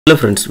Hello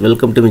friends,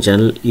 welcome to my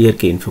channel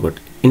Hierarchy Infocode.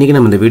 இன்னைக்கு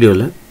நம்ம இந்த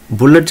வீடியோல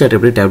bullet chart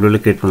எப்படி Tableauல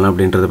கிரியேட் பண்ணலாம்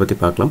அப்படின்றத பத்தி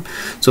பார்க்கலாம்.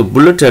 சோ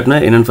bullet chartனா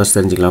என்னன்னு ஃபர்ஸ்ட்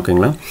தெரிஞ்சுக்கலாம்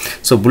ஓகேங்களா.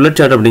 சோ bullet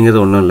chart அப்படிங்கிறது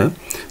ஒண்ணும் இல்ல.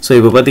 சோ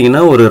இப்போ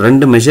பாத்தீங்கன்னா ஒரு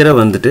ரெண்டு மெஷரை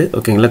வந்துட்டு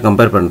ஓகேங்களா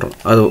கம்பேர் பண்றோம்.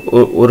 அது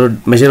ஒரு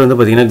மெஷர் வந்து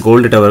பாத்தீங்கன்னா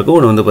கோல்ட் டேட்டாவா இருக்கும்,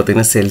 ஒன்னு வந்து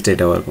பாத்தீங்கன்னா சேல்ஸ்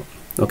டேட்டாவா இருக்கும்.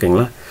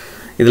 ஓகேங்களா.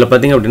 இதுல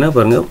பாத்தீங்க அப்படினா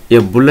பாருங்க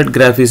a bullet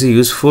graph is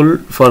useful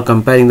for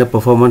comparing the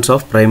performance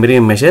of primary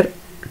measure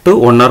to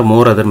one or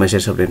more other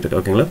measures அப்படின்றது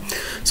ஓகேங்களா.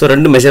 சோ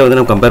ரெண்டு மெஷர் வந்து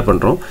நம்ம கம்பேர்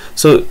பண்றோம்.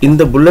 சோ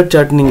இந்த bullet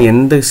chart நீங்க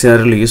எந்த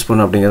சினாரியோல யூஸ்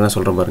பண்ணனும் அப்படிங்கறத நான்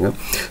சொல்றேன் பாருங்க.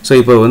 சோ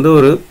இப்போ வந்து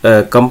ஒரு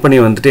கம்பெனி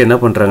வந்துட்டு என்ன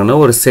பண்றாங்கன்னா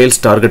ஒரு சேல்ஸ்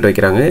டார்கெட்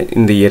வைக்கறாங்க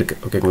இந்த இயருக்கு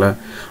ஓகேங்களா.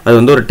 அது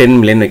வந்து ஒரு 10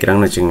 மில்லியன்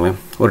வைக்கறாங்கன்னு வெச்சுங்களேன்.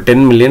 ஒரு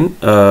 10 மில்லியன்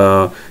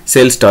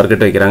சேல்ஸ்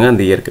டார்கெட் வைக்கறாங்க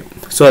அந்த இயருக்கு.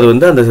 சோ அது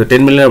வந்து அந்த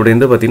 10 மில்லியன்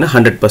அப்படிங்கிறது பாத்தீங்கன்னா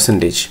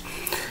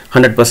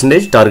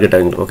 100% டார்கெட்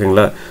ஆகுங்க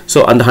ஓகேங்களா. சோ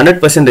அந்த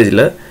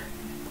 100%ல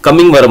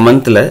கமிங் வர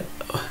மந்த்ல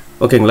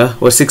ஓகேங்களா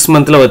ஒரு 6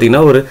 மந்த்ல பாத்தீங்கன்னா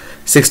ஒரு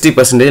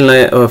 60% இல்ல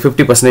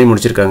 50%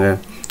 முடிச்சிருக்காங்க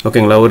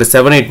ஓகேங்களா. ஒரு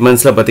 7-8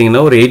 மந்த்ஸ்ல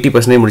பாத்தீங்கன்னா ஒரு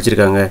 80%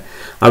 முடிச்சிருக்காங்க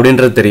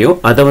அப்படின்றது தெரியும்.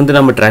 அத வந்து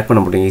நம்ம ட்ராக்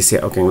பண்ண முடியும்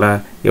ஈஸியா ஓகேங்களா.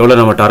 எவ்வளவு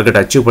நம்ம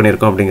டார்கெட் அச்சீவ்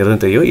பண்ணிருக்கோம் அப்படிங்கிறது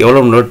தெரியும்.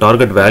 எவ்வளவு நம்மளோட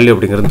டார்கெட் வேல்யூ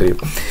அப்படிங்கிறது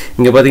தெரியும்.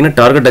 இங்க பாத்தீங்கன்னா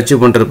டார்கெட்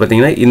அச்சீவ் பண்றது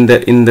பாத்தீங்கன்னா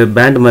இந்த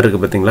பேண்ட் மாதிரி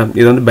இருக்கு பாத்தீங்களா.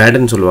 இது வந்து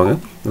பேண்ட்னு சொல்லுவாங்க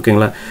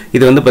ஓகேங்களா.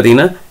 இது வந்து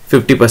பாத்தீங்கன்னா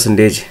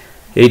 50%,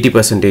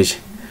 80%,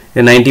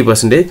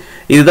 90%,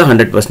 இதுதான்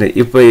 100%.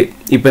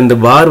 இப்போ இந்த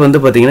பார் வந்து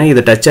பாத்தீங்கன்னா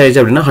இது டச்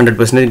ஆயிடுச்சு அப்படினா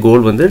 100%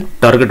 கோல் வந்து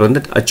டார்கெட்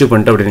வந்து அச்சீவ்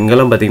பண்ணிட்டு அப்படி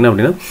நீங்கலாம் பாத்தீங்கன்னா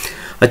அப்படினா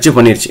அச்சீவ்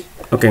பண்ணிருச்சு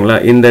ஓகேங்களா.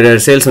 இந்த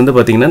சேல்ஸ் வந்து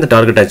பாத்தீங்கன்னா இந்த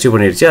டார்கெட் அச்சீவ்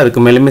பண்ணிருச்சு,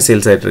 அதுக்கு மேலமே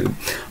சேல்ஸ் ஆயிட்டு இருக்கு.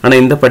 ஆனா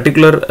இந்த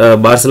பர்టిక్యులர்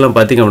பார்ஸ் எல்லாம்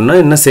பாத்தீங்க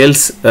அப்படினா இன்னும்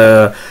சேல்ஸ்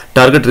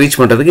டார்கெட்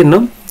ரீச் பண்றதுக்கு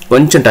இன்னும்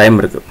கொஞ்சம் டைம்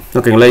இருக்கு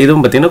ஓகேங்களா.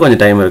 இதுவும் பாத்தீங்கன்னா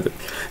கொஞ்சம் டைம் இருக்கு.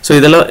 சோ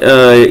இதெல்லாம்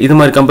இது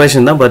மாதிரி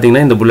கம்பேரிஷன் தான்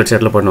பாத்தீங்கன்னா இந்த bullet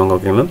chartல பண்ணுவாங்க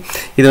ஓகேங்களா.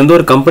 இது வந்து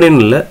ஒரு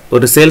கம்பெனில இல்ல,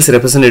 ஒரு சேல்ஸ்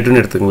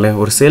ரெப்ரசன்டேட்டிவ்னு எடுத்துக்கங்களேன்.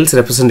 ஒரு சேல்ஸ்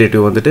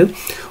ரெப்ரசன்டேட்டிவ் வந்துட்டு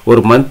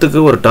ஒரு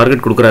மந்த்க்கு ஒரு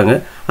டார்கெட் கொடுக்குறாங்க.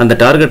 அந்த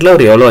டார்கெட்ல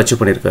அவர் எவ்வளவு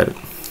அச்சீவ் பண்ணிருக்காரு,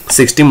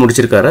 60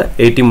 முடிச்சிருக்காரா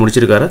 80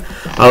 முடிச்சிருக்காரா,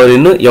 அவர்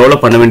இன்னும்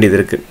எவ்வளவு பண்ண வேண்டியது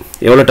இருக்கு,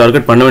 எவ்வளவு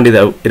டார்கெட் பண்ண வேண்டியது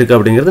இருக்கு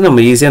அப்படிங்கிறது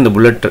நம்ம ஈஸியா இந்த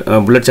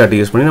bullet chart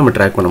யூஸ் பண்ணி நம்ம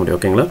ட்ராக் பண்ண முடியும்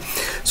ஓகேங்களா.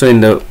 சோ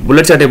இந்த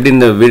bullet chart எப்படி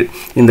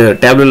இந்த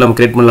டேபிள்ல நம்ம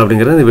கிரியேட் பண்ணலாம்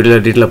அப்படிங்கறது இந்த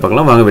வீடியோல டீடைலா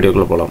பார்க்கலாம். வாங்க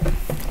வீடியோக்குள்ள போலாம்.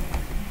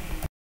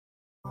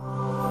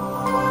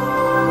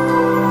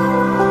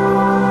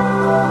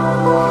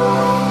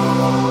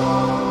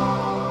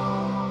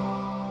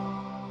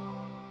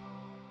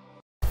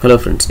 Hello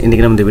friends,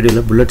 இன்னைக்கு நம்ம இந்த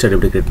வீடியோல bullet chart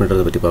எப்படி கிரியேட்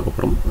பண்றத பத்தி பார்க்க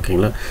போறோம்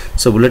ஓகேங்களா.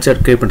 சோ bullet chart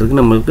கிரியேட் பண்றதுக்கு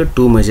நமக்கு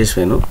 2 மெஷர்ஸ்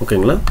வேணும்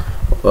ஓகேங்களா.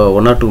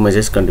 1 or 2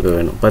 மெஷர்ஸ் கண்டிப்பா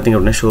வேணும். பாத்தீங்க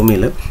அப்படினா ஷோ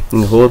மீல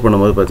நீங்க ஹோவர்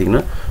பண்ணும்போது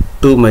பாத்தீங்கன்னா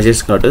 2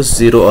 மெஷர்ஸ் காட்டு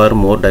 0 or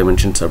more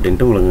dimensions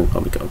அப்படினு உங்களுக்கு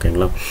காமிக்கும்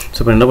ஓகேங்களா. சோ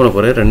இப்போ என்ன பண்ண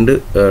போறேன், ரெண்டு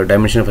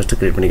டைமென்ஷனை ஃபர்ஸ்ட்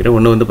கிரியேட் பண்ணிக்கிறேன்.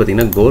 ஒன்னு வந்து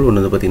பாத்தீங்கன்னா கோல்,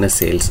 ஒன்னு வந்து பாத்தீங்கன்னா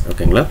சேல்ஸ்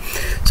ஓகேங்களா.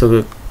 சோ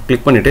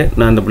கிளிக் பண்ணிட்டு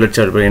நான் அந்த bullet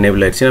chart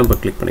எனேபிள் ஆயிடுச்சு, நான் இப்ப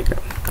கிளிக்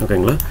பண்ணிக்கிறேன்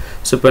ஓகேங்களா.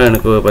 சோ இப்போ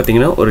எனக்கு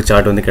பாத்தீங்கன்னா ஒரு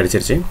சார்ட் வந்து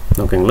கிடைச்சிருச்சு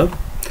ஓகேங்களா.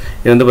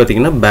 இது வந்து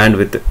பாத்தீங்கன்னா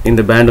பேண்ட்வித்,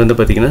 இந்த பேண்ட் வந்து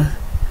பாத்தீங்கன்னா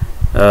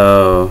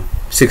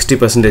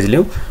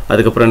 60%லயும்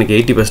அதுக்கு அப்புறம் எனக்கு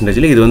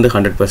 80%ல இது வந்து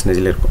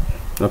 100%ல இருக்கும்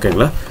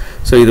ஓகேங்களா.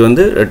 சோ இது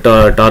வந்து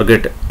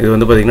டார்கெட், இது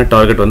வந்து பாத்தீங்கன்னா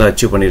டார்கெட் வந்து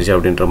அச்சீவ் பண்ணிருச்சு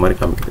அப்படின்ற மாதிரி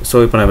காமிக்குது.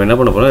 சோ இப்போ நாம என்ன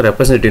பண்ண போறோம்,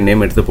 ரெப்ரசன்டேட்டிவ்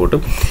நேம் எடுத்து போட்டு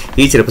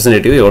ஈச்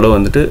ரெப்ரசன்டேட்டிவ் எவ்வளவு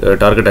வந்துட்டு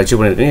டார்கெட்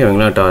அச்சீவ் பண்ணிருக்கீங்க,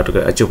 இவங்கலாம்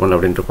டார்கெட் அச்சீவ் பண்ணல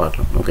அப்படினு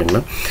பார்க்கலாம்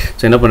ஓகேங்களா.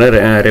 சோ என்ன பண்றேன்,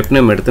 ரெப்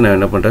நேம் எடுத்து நான்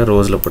என்ன பண்றேன்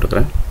ரோஸ்ல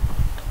போட்டுக்கறேன்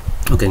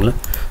ஓகேங்களா.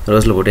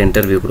 ரோஸ்ல போட்டு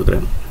என்டர் வியூ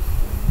கொடுக்கிறேன்.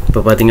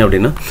 இப்போ பாத்தீங்க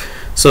அப்படினா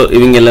சோ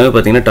இவங்க எல்லாமே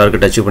பாத்தீங்கன்னா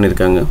டார்கெட் அச்சீவ்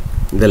பண்ணிருக்காங்க.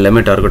 இது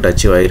எல்லாமே டார்கெட்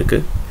அச்சீவ் ஆயிருக்கு.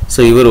 சோ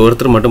இவர்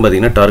ஒருத்தர் மட்டும்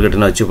பாத்தீங்கன்னா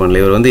டார்கெட்னா அச்சீவ்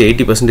பண்ணல. இவர் வந்து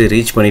 80%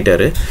 ரீச்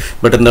பண்ணிட்டாரு.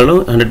 பட்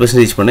இருந்தாலும்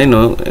 100% ரீச் பண்ண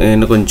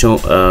இன்னும் கொஞ்சம்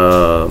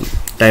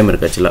டைம்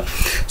இருக்கு ஆக்சுவலா.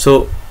 சோ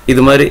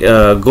இது மாதிரி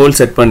கோல்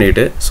செட்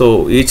பண்ணிட்டு சோ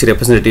ஈச்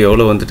ரெப்ரசன்டேட்டிவ்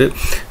எவ்வளவு வந்துட்டு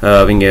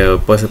அவங்க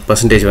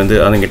பர்சன்டேஜ் வந்து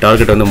அவங்க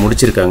டார்கெட் வந்து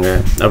முடிச்சிருக்காங்க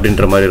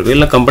அப்படின்ற மாதிரி இருக்கும்.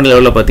 இல்ல கம்பெனி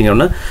லெவல்ல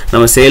பாத்தீங்கன்னா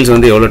நம்ம சேல்ஸ்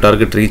வந்து எவ்வளவு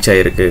டார்கெட் ரீச்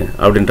ஆயிருக்கு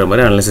அப்படின்ற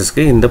மாதிரி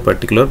அனாலிசிஸ்க்கு இந்த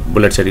பர்టిక్యులர்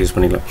bullet chart யூஸ்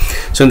பண்ணிக்கலாம்.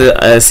 சோ இந்த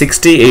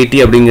 60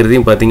 80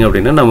 அப்படிங்கறதையும் பாத்தீங்க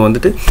அப்படினா நம்ம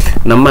வந்துட்டு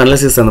நம்ம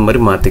அனாலிசிஸ் அந்த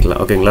மாதிரி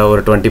மாத்திக்கலாம் ஓகேங்களா.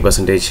 ஒரு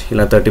 20%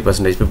 இல்ல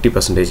 30%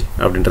 50%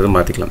 அப்படின்றது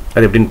மாத்திக்கலாம்.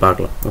 அது எப்படின்னு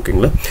பார்க்கலாம்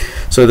ஓகேங்களா.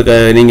 சோ இதுக்கு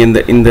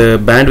நீங்க இந்த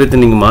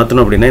பேண்ட்வித் நீங்க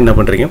மாத்தணும் அப்படினா என்ன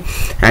பண்றீங்க,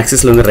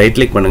 ஆக்சிஸ்ல வந்து ரைட்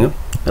கிளிக் பண்ணுங்க.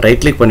 ரைட்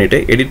கிளிக் பண்ணிட்டு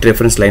எடிட்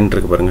ரெஃபரன்ஸ் லைன்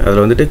இருக்கு பாருங்க,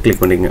 அதுல வந்துட்டு கிளிக்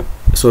பண்ணிக்கங்க.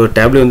 சோ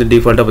டேப்ல வந்து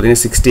டிஃபால்ட்டா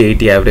பாத்தீங்கன்னா 60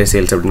 80 ஆவரேஜ்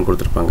சேல்ஸ் அப்படினு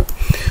கொடுத்திருப்பாங்க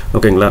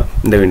ஓகேங்களா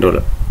இந்த விண்டோல.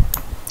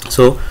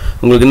 சோ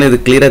உங்களுக்கு இன்னும் இது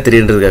கிளியரா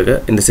தெரியறதுக்காக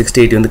இந்த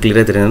 60 80 வந்து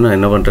கிளியரா தெரியணும்னா நான்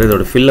என்ன பண்றேன்,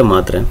 இதோட ஃபில்ல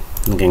மாத்துறேன்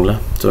ஓகேங்களா.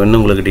 சோ இன்னும்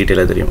உங்களுக்கு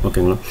டீடைலா தெரியும்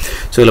ஓகேங்களா.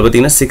 சோ இதுல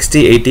பாத்தீங்கன்னா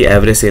 60 80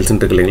 ஆவரேஜ் சேல்ஸ்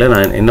இருக்கு இல்லீங்களா.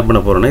 நான் என்ன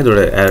பண்ண போறேன்னா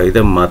இதோட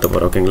இத மாத்த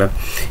போறேன் ஓகேங்களா.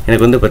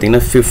 எனக்கு வந்து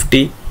பாத்தீங்கன்னா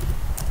 50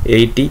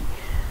 80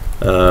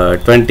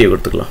 20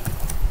 கொடுத்துக்கலாம்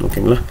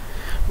ஓகேங்களா.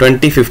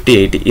 20 50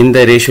 80 இந்த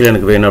ரேஷியோல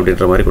எனக்கு வேணும்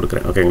அப்படின்ற மாதிரி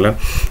கொடுக்கிறேன் ஓகேங்களா.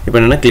 இப்போ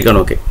என்னன்னா கிளிக் ஆன்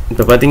ஓகே.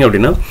 இப்போ பாத்தீங்க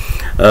அப்படினா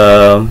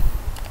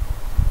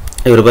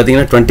இவர்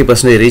பாத்தீங்கன்னா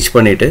 20% ரீச்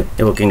பண்ணிட்டு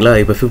ஓகேங்களா.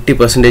 இப்போ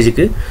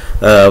 50%க்கு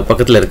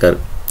பக்கத்துல இருக்காரு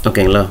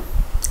ஓகேங்களா.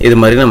 இது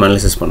மாதிரி நம்ம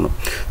அனாலிசிஸ் பண்ணோம்.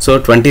 சோ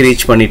 20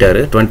 ரீச்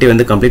பண்ணிட்டாரு, 20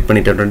 வந்து கம்ப்ளீட்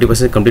பண்ணிட்டாரு,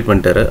 20% கம்ப்ளீட்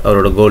பண்ணிட்டாரு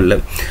அவரோட கோல்ல.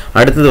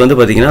 அடுத்து வந்து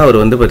பாத்தீங்கன்னா அவர்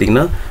வந்து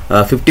பாத்தீங்கன்னா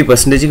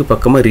 50%க்கு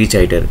பக்கமா ரீச்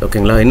ஆயிட்டாரு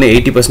ஓகேங்களா. இன்னும்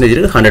 80%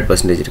 இருக்கு,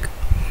 100% இருக்கு.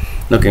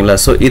 ஓகேங்களா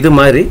ஸோ இது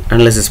மாதிரி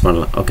அனலைசிஸ்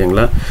பண்ணலாம்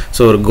ஓகேங்களா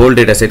ஸோ ஒரு கோல்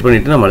டேட்டா செட்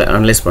பண்ணிவிட்டு நம்ம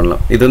அனலைஸ்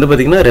பண்ணலாம் இது வந்து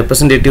பார்த்திங்கன்னா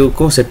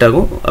ரெப்ரசன்டேட்டிவ்க்கும் செட்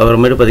ஆகும்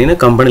அப்புறமேட்டு பார்த்திங்கன்னா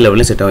கம்பெனி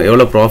லெவலையும் செட் ஆகும்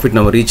எவ்வளோ ப்ராஃபிட்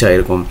நம்ம ரீச்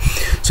ஆகிருக்கும்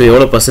ஸோ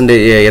எவ்வளோ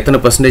எத்தனை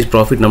பர்சன்டேஜ்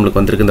ப்ராஃபிட் நம்மளுக்கு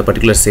வந்திருக்கு இந்த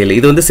பர்டிகுலர் சேல்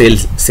இது வந்து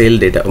சேல்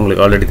டேட்டா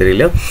உங்களுக்கு ஆல்ரெடி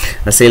தெரியல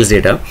சேல்ஸ்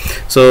டேட்டா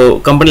ஸோ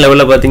கம்பெனி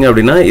லெவலில் பார்த்திங்க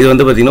அப்படின்னா இது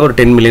வந்து பார்த்திங்கன்னா ஒரு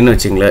 10 மில்லியன்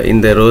வச்சுங்களேன்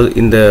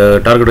இந்த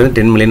டார்கெட் வந்து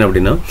 10 மில்லியன்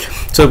அப்படின்னா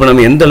ஸோ இப்போ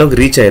நம்ம எந்த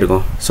அளவுக்கு ரீச்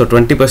ஆகிருக்கோம் ஸோ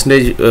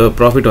 20%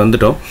 ப்ராஃபிட்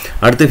வந்துட்டோம்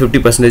அடுத்து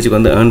 50%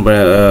 வந்து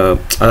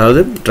அதாவது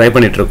ட்ரை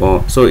பண்ணிகிட்ருக்கோம்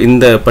ஸோ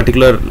இந்த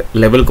பர்டிகுலர்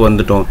லெவலுக்கு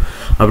வந்துட்டோம்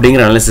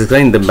அப்படிங்கிற அனாலிசிஸ்க்கு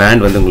தான் இந்த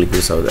பேண்ட் வந்து உங்களுக்கு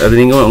யூஸ் ஆகுது அது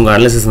நீங்கள் உங்கள்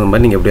அனாலிசிஸ் அந்த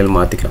மாதிரி நீங்கள் எப்படியாலும்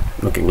மாற்றிக்கலாம்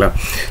ஓகேங்களா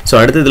ஸோ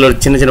அடுத்து இதில் ஒரு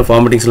சின்ன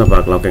ஃபார்மேட்டிங்ஸ்லாம்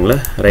பார்க்கலாம் ஓகேங்களா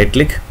ரைட்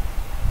கிளிக்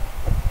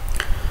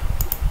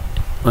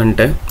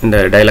வந்துட்டேன் இந்த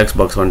டைலாக்ஸ்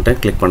பாக்ஸ் வந்துட்டேன்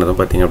கிளிக் பண்ணதும்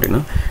பார்த்தீங்க அப்படின்னா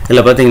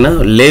இதில் பார்த்தீங்கன்னா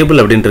லேபிள்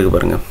அப்படின்ட்டு இருக்கு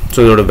பாருங்கள் ஸோ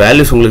இதோட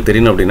வேல்யூஸ் உங்களுக்கு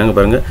தெரியணும் அப்படின்னா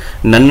பாருங்கள்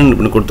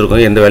நன்னு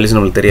கொடுத்துருக்கோம் எந்த வேல்யூஸ்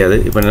நம்மளுக்கு தெரியாது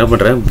இப்போ என்ன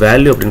பண்ணுறேன்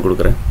வேல்யூ அப்படின்னு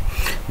கொடுக்குறேன்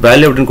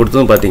வேல்யூ அப்படின்னு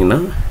கொடுத்ததும் பார்த்தீங்கன்னா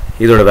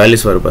இதோட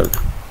வேல்யூஸ் வரும் பாருங்க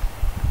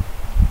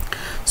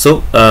ஸோ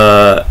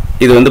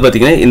இது வந்து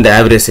பார்த்தீங்கன்னா இந்த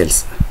ஆவரேஜ் சேல்ஸ்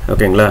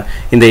ஓகேங்களா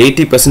இந்த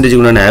 80%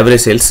 உண்டான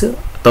ஆவரேஜ் சேல்ஸ்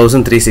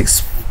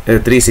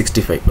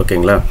 1365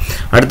 ஓகேங்களா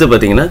அடுத்து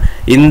பார்த்தீங்கன்னா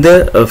இந்த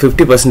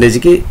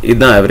 50%க்கு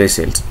இதுதான் ஆவரேஜ்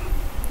சேல்ஸ்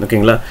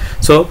ஓகேங்களா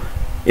ஸோ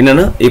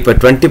என்னென்னா இப்போ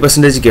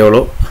 20%க்கு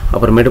எவ்வளோ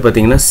அப்புறமேட்டு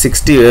பார்த்தீங்கன்னா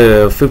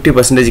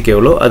 50%க்கு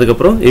எவ்வளோ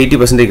அதுக்கப்புறம்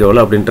 80%க்கு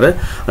எவ்வளோ அப்படின்ற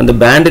அந்த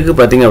பேண்டுக்கு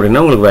பார்த்தீங்க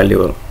அப்படின்னா உங்களுக்கு வேல்யூ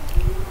வரும்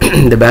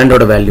இந்த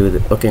பேண்டோட வேல்யூ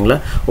இது ஓகேங்களா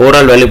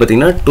ஓவரால் வேல்யூ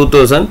பார்த்தீங்கன்னா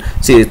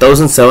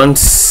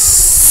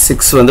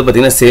 1076 வந்து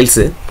பார்த்தீங்கன்னா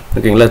சேல்ஸு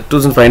ஓகேங்களா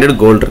 2500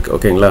 கோல்டு இருக்குது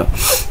ஓகேங்களா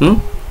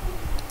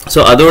ஸோ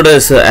அதோட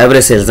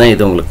ஆவரேஜ் சேல்ஸ் தான்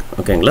இது உங்களுக்கு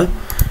ஓகேங்களா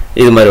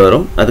இது மாதிரி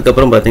வரும்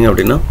அதுக்கப்புறம் பார்த்தீங்க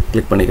அப்படின்னா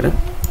கிளிக் பண்ணிக்கிறேன்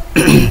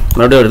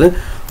மறுபடியும் வருது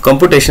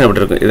கம்ப்யூட்டேஷன் அப்படி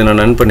இருக்கும் இதை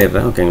நான் நன்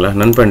பண்ணிடுறேன் ஓகேங்களா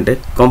நன் பண்ணிட்டு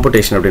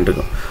காம்புட்டேஷன் அப்படின்னு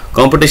இருக்கும்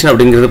காம்புட்டேஷன்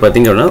அப்படிங்கிறது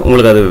பார்த்தீங்க அப்படின்னா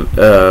உங்களுக்கு அது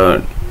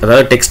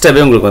அதாவது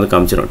டெக்ஸ்ட்டாகவே உங்களுக்கு வந்து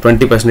காமிச்சிடும்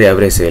 20%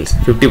 average sales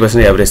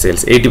 50% average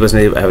sales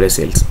 80% average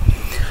sales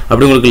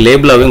அப்படி உங்களுக்கு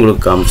லேபிளாகவே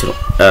உங்களுக்கு காமிச்சிடும்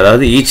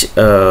அதாவது ஈச்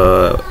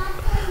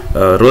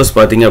ரோஸ்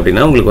பார்த்தீங்க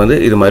அப்படின்னா உங்களுக்கு வந்து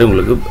இது மாதிரி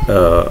உங்களுக்கு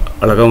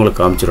அழகாக உங்களுக்கு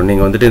காமிச்சிடும்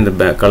நீங்கள் வந்துட்டு இந்த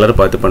கலர்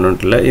பார்த்து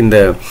பண்ணணுன்ட்டு இல்லை இந்த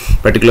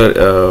பர்டிகுலர்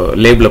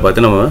லேபிளை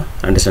பார்த்து நம்ம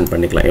அண்டர்ஸ்டாண்ட்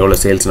பண்ணிக்கலாம் எவ்வளோ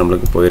சேல்ஸ்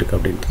நம்மளுக்கு போயிருக்கு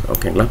அப்படின்ட்டு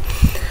ஓகேங்களா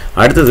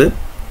அடுத்தது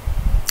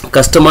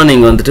கஸ்டமாக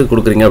நீங்கள் வந்துட்டு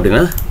கொடுக்குறீங்க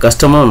அப்படின்னா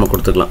கஸ்டமாக நம்ம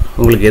கொடுத்துக்கலாம்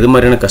உங்களுக்கு எது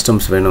மாதிரியான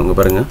கஸ்டம்ஸ் வேணும் உங்கள்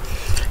பாருங்கள்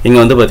இங்கே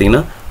வந்து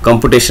பார்த்தீங்கன்னா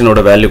கம்ப்யூட்டேஷனோட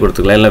வேல்யூ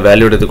கொடுத்துக்கலாம் இல்லை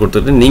வேல்யூ எடுத்து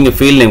கொடுத்துட்டு நீங்கள்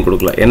ஃபீல்ட் நேம்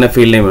கொடுக்கலாம் என்ன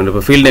ஃபீல்ட் நேம் வேணும்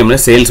இப்போ ஃபீல்ட் நேம்னா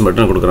சேல்ஸ்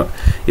மட்டும் கொடுக்குறோம்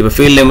இப்போ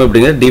ஃபீல்ட் நேம்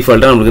அப்படிங்கிறது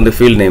டிஃபால்ட்டாக நம்மளுக்கு இந்த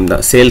ஃபீல்ட் நேம்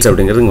தான் சேல்ஸ்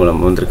அப்படிங்கிறது இங்கே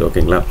நம்ம வந்திருக்கு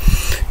ஓகேங்களா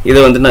இதை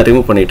வந்து நான்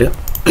ரிமூவ் பண்ணிவிட்டு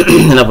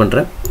என்ன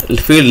பண்ணுறேன்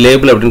ஃபீல்ட்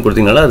லேபிள் அப்படின்னு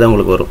கொடுத்தீங்கனால அது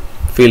உங்களுக்கு வரும்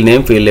ஃபீல்ட்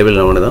நேம் ஃபீல்ட்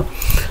லேபிள் ஒன்று தான்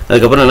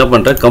அதுக்கப்புறம் என்ன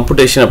பண்ணுறேன்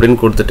கம்ப்யூட்டேஷன் அப்படின்னு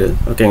கொடுத்துட்டு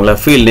ஓகேங்களா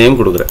ஃபீல்ட் நேம்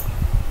கொடுக்குறேன்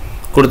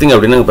கொடுத்தீங்க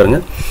அப்படின்னா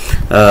பாருங்கள்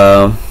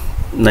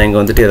நான் இங்கே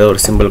வந்துட்டு ஏதோ ஒரு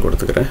சிம்பிள்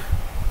கொடுத்துக்கிறேன்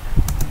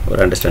ஒரு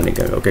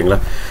அண்டர்ஸ்டாண்டிங்காக ஓகேங்களா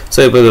ஸோ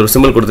இப்போ இது ஒரு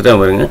சிம்பிள் கொடுத்துட்டு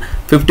பாருங்க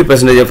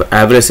 50% of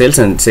average sales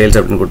and sales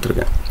அப்படின்னு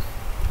கொடுத்துருக்கேன்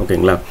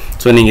ஓகேங்களா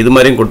ஸோ நீங்கள் இது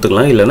மாதிரியும்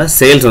கொடுத்துக்கலாம் இல்லைனா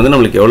சேல்ஸ் வந்து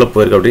நம்மளுக்கு எவ்வளோ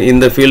போயிருக்கு அப்படின்னு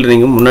இந்த ஃபீல்டு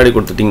நீங்கள் முன்னாடி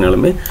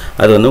கொடுத்துட்டிங்கனாலுமே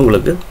அது வந்து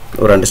உங்களுக்கு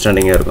ஒரு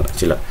அண்டர்ஸ்டாண்டிங்காக இருக்கும்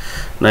ஆக்சுவலாக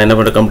நான் என்ன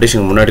பண்ணுறேன்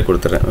கம்பெடிஷனுக்கு முன்னாடி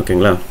கொடுத்துட்றேன்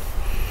ஓகேங்களா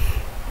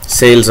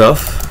sales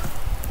of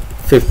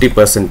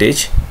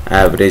 50%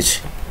 average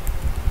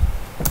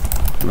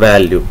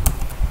value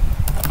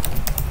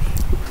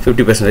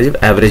 50%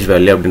 average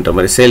value அப்படின்ற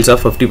மாதிரி sales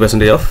of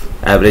 50% of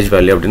average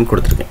value அப்படின்னு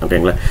கொடுத்துருக்கேன்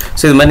ஓகேங்களா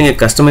ஸோ இது மாதிரி நீங்கள்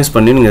கஸ்டமைஸ்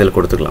பண்ணி நீங்கள் இதில்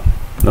கொடுத்துக்கலாம்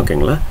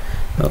ஓகேங்களா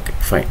ஓகே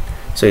ஃபைன்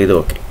ஸோ இது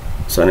ஓகே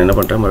ஸோ நான் என்ன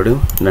பண்ணுறேன்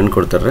மறுபடியும் நன்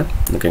கொடுத்துட்றேன்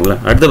ஓகேங்களா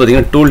அடுத்து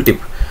பார்த்தீங்கன்னா டூல்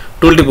டிப்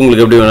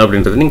உங்களுக்கு எப்படி வேணும்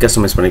அப்படின்றது நீங்கள்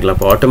கஸ்டமைஸ் பண்ணிக்கலாம்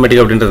இப்போ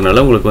ஆட்டோமேட்டிக்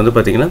அப்படின்றதுனால உங்களுக்கு வந்து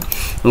பார்த்தீங்கன்னா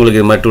உங்களுக்கு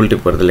இது மாதிரி டூல்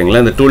டிப் வருது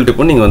இல்லைங்களா இந்த டூல்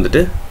டிப்பும் நீங்கள்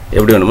வந்துட்டு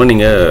எப்படி வேணுமோ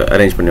நீங்கள்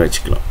அரேஞ்ச் பண்ணி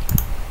வச்சுக்கலாம்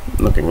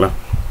ஓகேங்களா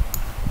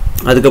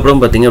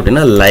அதுக்கப்புறம் பார்த்தீங்க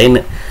அப்படின்னா லைன்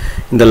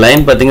இந்த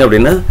லைன் பார்த்தீங்க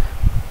அப்படின்னா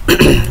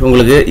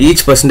உங்களுக்கு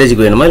ஈச்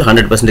பர்சன்டேஜுக்கு வேணுமா இல்லை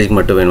 100%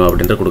 மட்டும் வேணுமா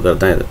அப்படின்ற கொடுக்குறது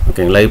தான் இது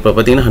ஓகேங்களா இப்போ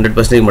பார்த்தீங்கன்னா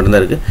 100%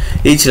 மட்டும்தான் இருக்குது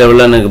ஈச்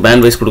லெவலில் எனக்கு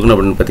பேண்ட் வைஸ் கொடுக்கணும்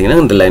அப்படின்னு பார்த்தீங்கன்னா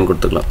இந்த லைன்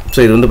கொடுத்துக்கலாம் ஸோ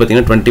இது வந்து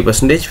பார்த்தீங்கன்னா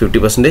 20%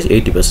 50%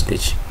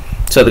 80%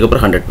 ஸோ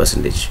அதுக்கப்புறம்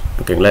 100%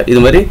 ஓகேங்களா இது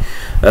மாதிரி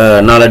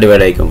 4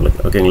 டிவைட் ஆகிக்கும்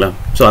உங்களுக்கு ஓகேங்களா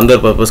ஸோ அந்த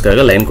ஒரு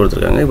பர்பஸ்க்காக லைன்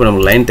கொடுத்துருக்காங்க இப்போ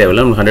நம்ம லைன்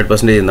தேவையில்லை நமக்கு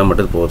 100% இருந்தால்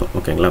மட்டும் போதும்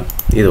ஓகேங்களா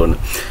இது ஒன்று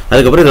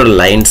அதுக்கப்புறம்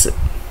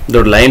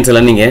இதோட லைன்ஸ்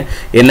எல்லாம் நீங்கள்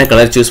என்ன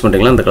கலர் சூஸ்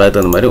பண்ணுறீங்களோ அந்த கலருக்கு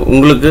தகுந்த மாதிரி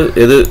உங்களுக்கு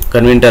எது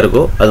கன்வீனியண்ட்டாக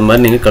இருக்கோ அது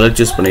மாதிரி நீங்கள் கலர்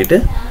சூஸ் பண்ணிவிட்டு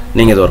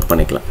நீங்கள் இதை ஒர்க்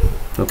பண்ணிக்கலாம்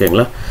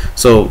ஓகேங்களா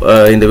ஸோ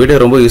இந்த வீடியோ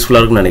ரொம்ப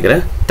யூஸ்ஃபுல்லாக இருக்குன்னு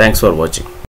நினைக்கிறேன் தேங்க்ஸ் ஃபார் வாட்சிங்